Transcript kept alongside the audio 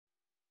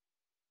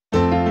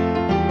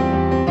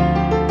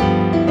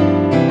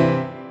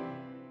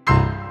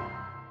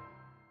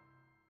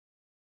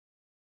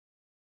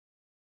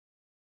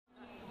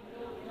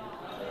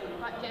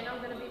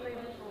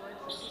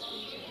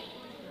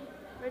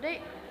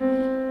I've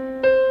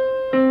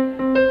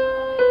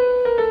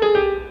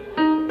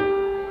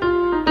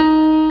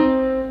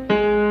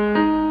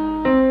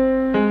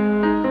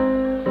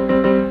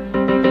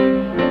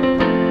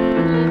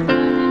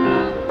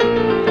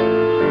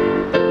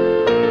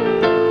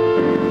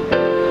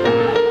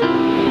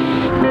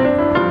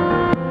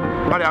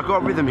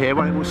got a rhythm here,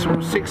 it was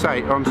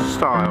 6/8 on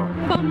style.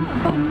 Bum,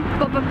 bum,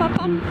 bum, bum,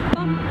 bum,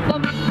 bum,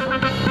 bum.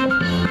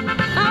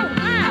 Oh,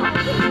 wow!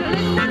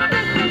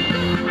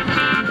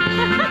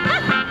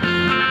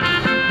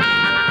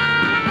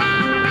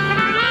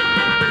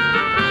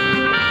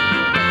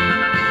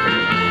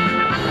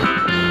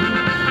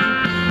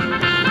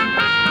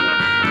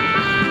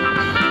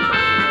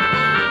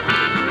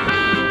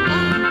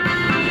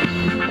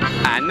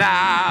 And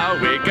now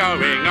we're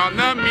going on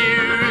the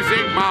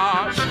music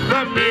march,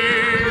 the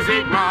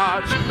music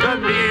march, the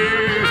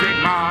music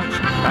march.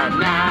 And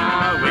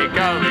now we're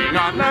going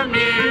on the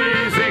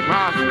music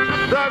march,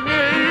 the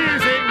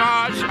music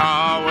march,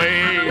 are we?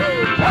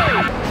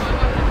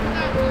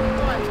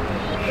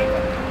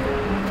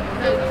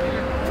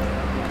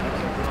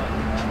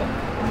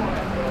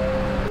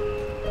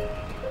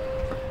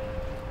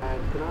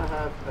 And can I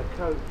have a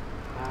Coke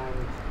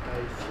and a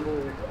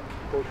small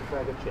portion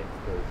bag of chips,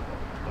 please?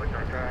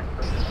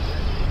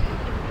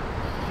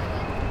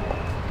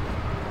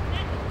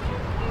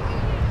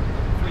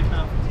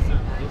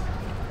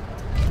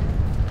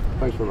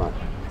 Thanks very much.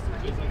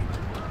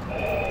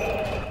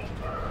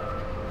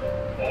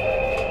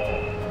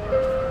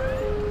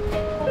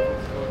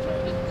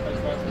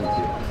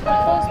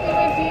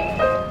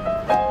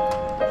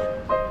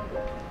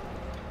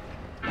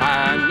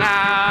 And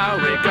now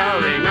we're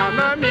going on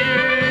the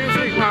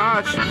music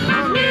march,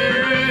 the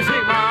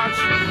music march,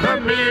 the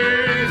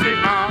music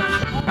march.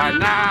 And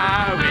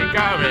now we're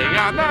going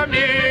on the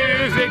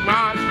music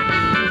march.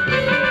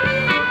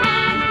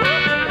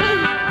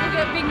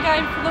 We've been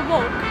going for the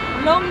walk,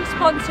 long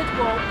sponsored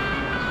walk,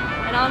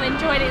 and I'm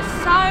enjoying it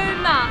so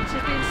much.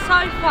 It's been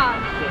so fun.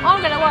 What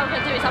I'm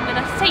going to do is I'm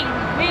going to sing,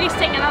 really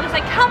sing, and I'm going to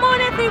say, come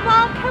on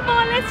everyone, come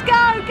on, let's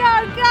go, go,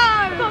 go.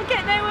 Come on,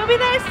 get there, we'll be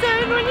there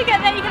soon. When you get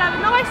there, you can have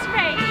a nice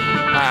rest.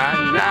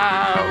 And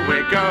now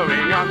we're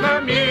going on the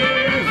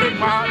music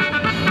march,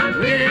 the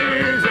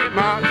music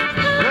march,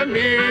 the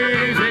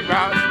music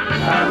march.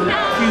 A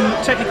few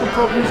technical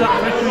problems up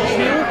Vicarage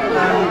Hill,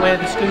 where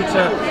the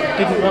scooter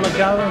didn't want to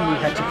go and we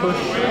had to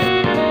push.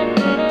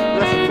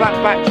 That's a flat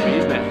battery,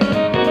 isn't it?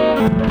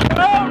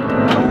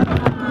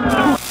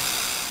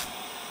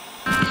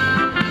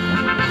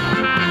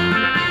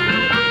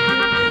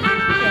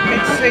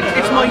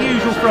 It's my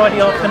usual Friday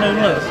afternoon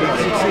look.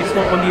 It's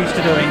what I'm used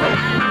to doing.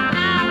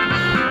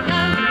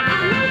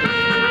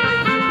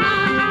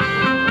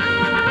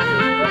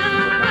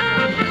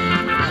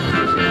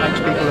 Makes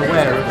people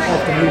aware of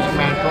the Music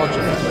Man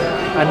project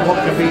and what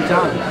can be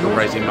done. We're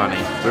raising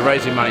money. We're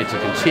raising money to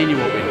continue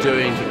what we're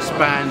doing, to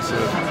expand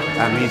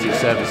our music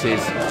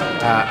services,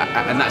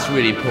 and that's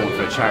really important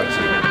for a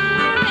charity.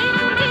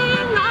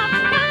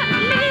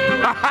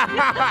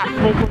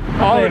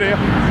 Oh dear.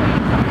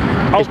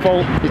 Oh,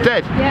 Paul. He's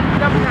dead? Yeah.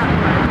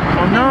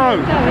 Oh no.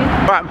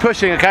 Right, I'm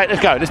pushing, okay,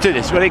 let's go, let's do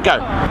this. Ready, go.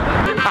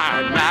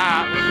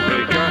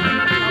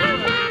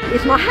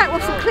 If my hat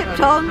wasn't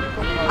clipped on,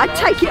 I'd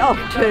take it off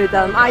to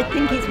them. I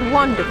think it's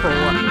wonderful.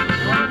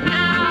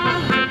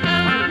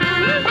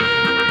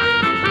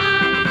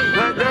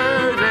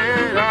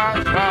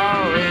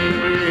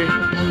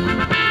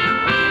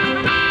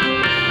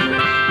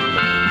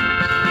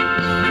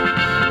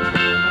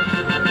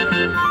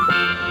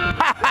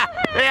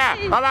 Yeah,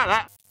 I like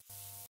that.